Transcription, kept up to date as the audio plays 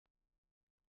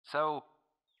So,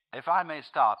 if I may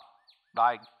start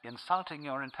by insulting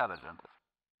your intelligence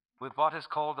with what is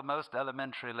called the most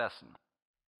elementary lesson,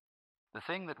 the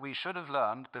thing that we should have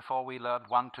learned before we learned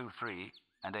 1, 2, 3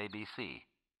 and ABC,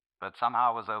 but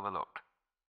somehow was overlooked.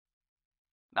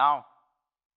 Now,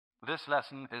 this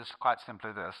lesson is quite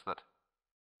simply this, that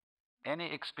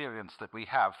any experience that we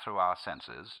have through our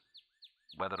senses,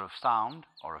 whether of sound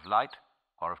or of light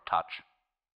or of touch,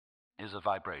 is a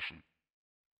vibration.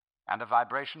 And a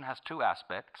vibration has two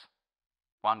aspects,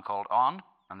 one called on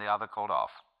and the other called off.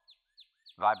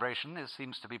 Vibration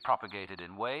seems to be propagated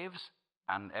in waves,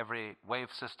 and every wave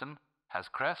system has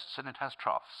crests and it has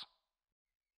troughs.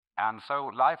 And so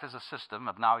life is a system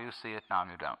of now you see it, now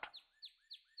you don't.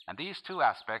 And these two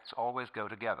aspects always go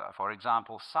together. For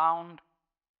example, sound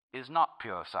is not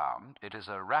pure sound. It is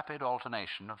a rapid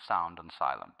alternation of sound and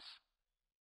silence.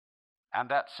 And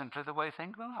that's simply the way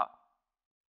things are.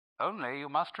 Only you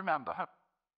must remember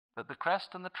that the crest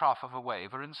and the trough of a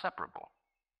wave are inseparable.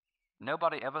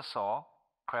 Nobody ever saw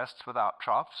crests without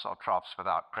troughs or troughs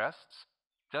without crests,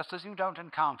 just as you don't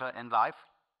encounter in life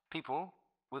people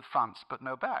with fronts but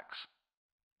no backs,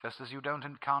 just as you don't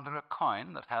encounter a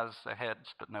coin that has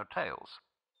heads but no tails.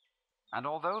 And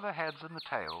although the heads and the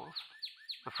tails,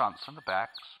 the fronts and the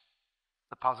backs,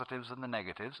 the positives and the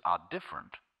negatives are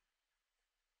different,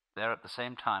 they're at the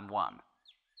same time one.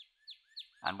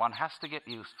 And one has to get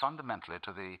used fundamentally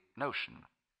to the notion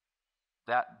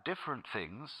that different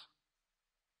things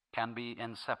can be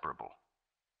inseparable.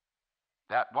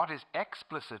 That what is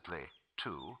explicitly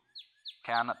two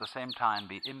can at the same time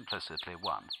be implicitly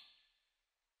one.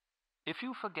 If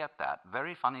you forget that,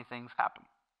 very funny things happen.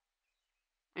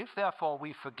 If therefore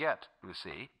we forget, you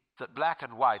see, that black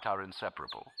and white are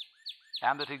inseparable,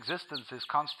 and that existence is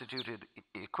constituted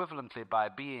equivalently by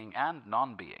being and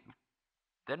non-being,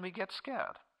 then we get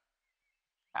scared.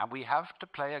 And we have to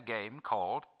play a game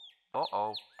called,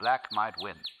 black might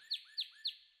win.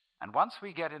 And once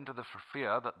we get into the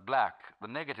fear that black, the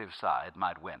negative side,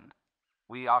 might win,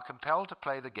 we are compelled to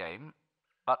play the game,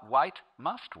 but white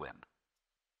must win.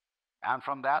 And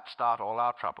from that start all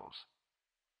our troubles.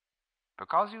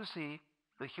 Because you see,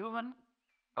 the human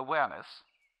awareness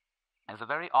is a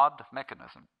very odd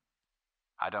mechanism.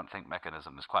 I don't think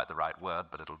mechanism is quite the right word,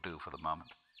 but it'll do for the moment.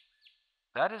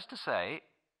 That is to say,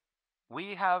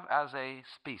 we have as a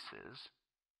species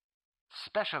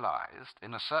specialized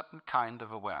in a certain kind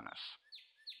of awareness,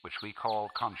 which we call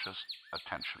conscious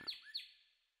attention.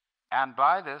 And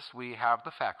by this we have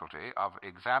the faculty of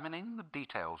examining the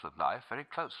details of life very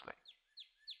closely.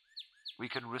 We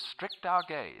can restrict our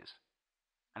gaze,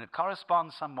 and it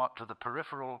corresponds somewhat to the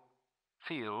peripheral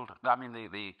field,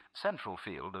 the central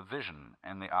field of vision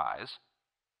in the eyes.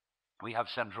 We have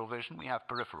central vision, we have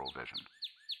peripheral vision.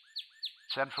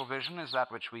 Central vision is that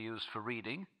which we use for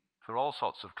reading, for all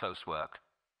sorts of close work,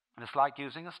 and it's like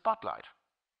using a spotlight,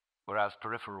 whereas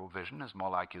peripheral vision is more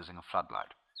like using a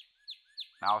floodlight.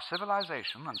 Now,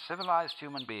 civilization and civilized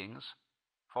human beings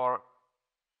for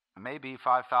maybe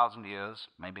 5,000 years,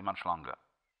 maybe much longer,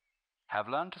 have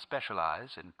learned to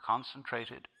specialize in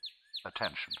concentrated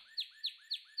attention.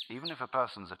 Even if a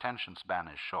person's attention span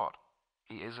is short,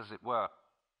 he is, as it were,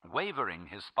 wavering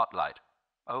his spotlight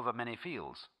over many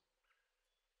fields.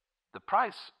 The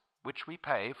price which we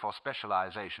pay for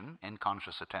specialization in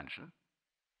conscious attention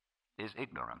is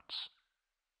ignorance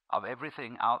of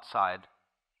everything outside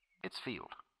its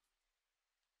field.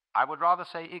 I would rather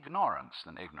say ignorance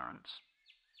than ignorance,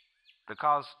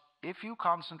 because if you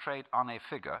concentrate on a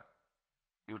figure,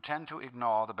 you tend to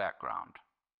ignore the background.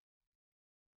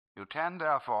 You tend,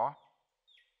 therefore,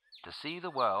 to see the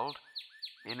world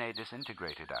in a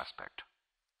disintegrated aspect.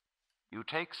 You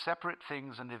take separate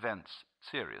things and events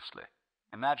seriously,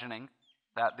 imagining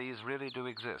that these really do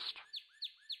exist,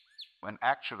 when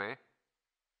actually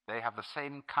they have the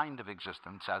same kind of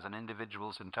existence as an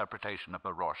individual's interpretation of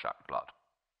a Rorschach blot.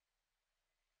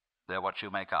 They're what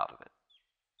you make out of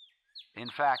it. In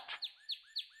fact,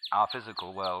 our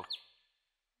physical world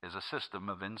is a system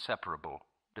of inseparable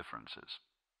differences.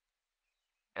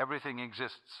 Everything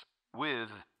exists with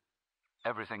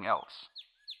everything else.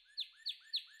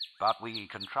 But we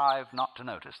contrive not to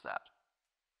notice that,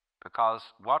 because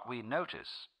what we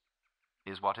notice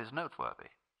is what is noteworthy.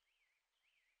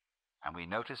 And we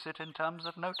notice it in terms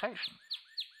of notation.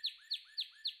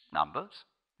 Numbers,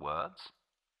 words,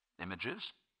 images.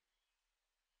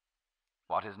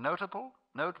 What is notable,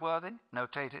 noteworthy,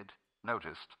 notated,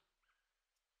 noticed,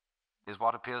 is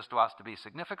what appears to us to be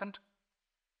significant,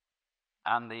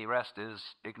 and the rest is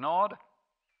ignored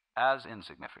as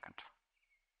insignificant.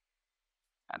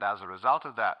 And as a result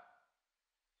of that,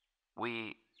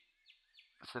 we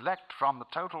select from the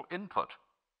total input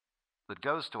that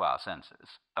goes to our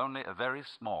senses only a very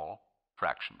small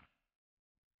fraction.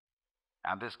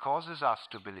 And this causes us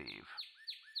to believe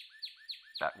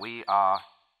that we are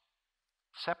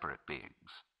separate beings,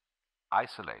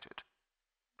 isolated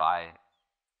by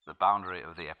the boundary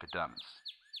of the epidermis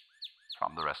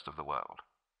from the rest of the world.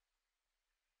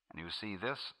 And you see,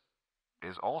 this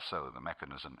is also the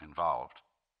mechanism involved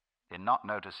in not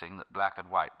noticing that black and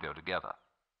white go together,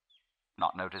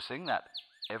 not noticing that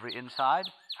every inside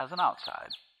has an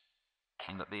outside,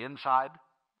 and that the inside,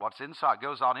 what's inside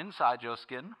goes on inside your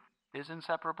skin, is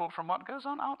inseparable from what goes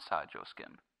on outside your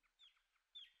skin.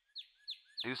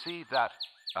 You see that,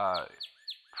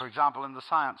 for example, in the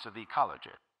science of ecology,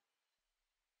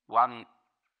 one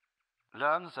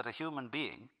learns that a human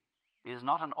being is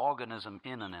not an organism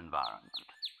in an environment,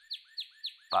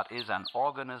 but is an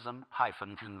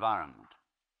organism-environment.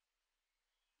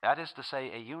 That is to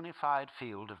say, a unified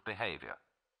field of behavior.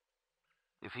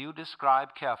 If you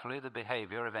describe carefully the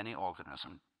behavior of any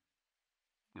organism,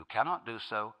 you cannot do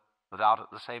so without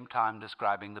at the same time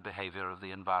describing the behavior of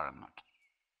the environment.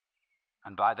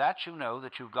 And by that you know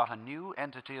that you've got a new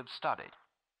entity of study.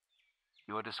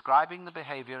 You are describing the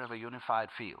behavior of a unified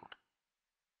field.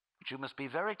 But you must be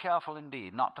very careful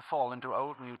indeed not to fall into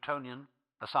old Newtonian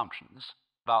assumptions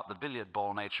about the billiard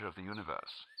ball nature of the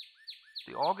universe.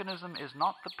 The organism is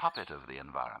not the puppet of the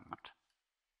environment,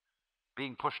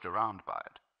 being pushed around by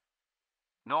it.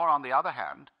 Nor, on the other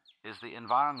hand, is the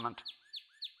environment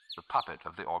the puppet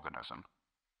of the organism,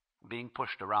 being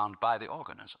pushed around by the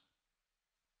organism.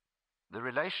 The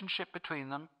relationship between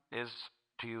them is,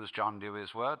 to use John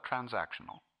Dewey's word,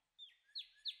 transactional.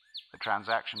 The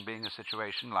transaction being a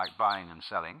situation like buying and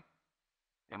selling,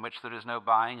 in which there is no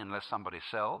buying unless somebody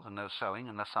sells, and no selling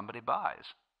unless somebody buys.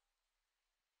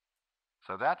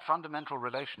 So that fundamental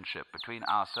relationship between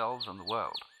ourselves and the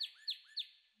world,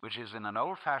 which is in an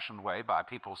old-fashioned way by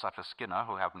people such as Skinner,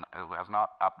 who has not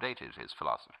updated his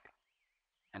philosophy,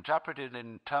 interpreted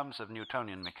in terms of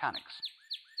Newtonian mechanics.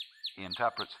 He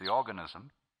interprets the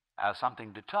organism as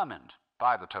something determined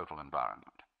by the total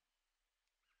environment.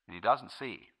 And he doesn't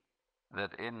see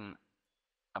that in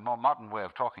a more modern way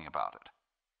of talking about it,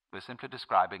 we're simply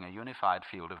describing a unified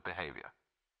field of behavior,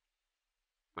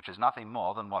 which is nothing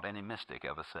more than what any mystic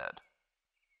ever said.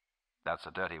 That's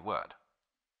a dirty word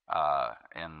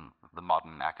in the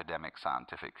modern academic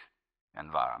scientific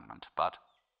environment. But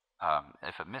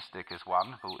if a mystic is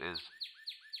one who is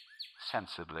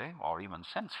sensibly or even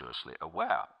sensuously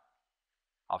aware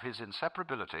of his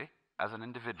inseparability as an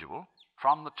individual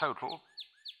from the total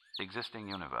existing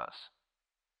universe,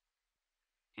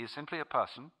 he is simply a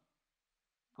person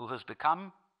who has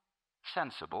become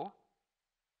sensible,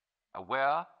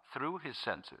 aware through his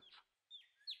senses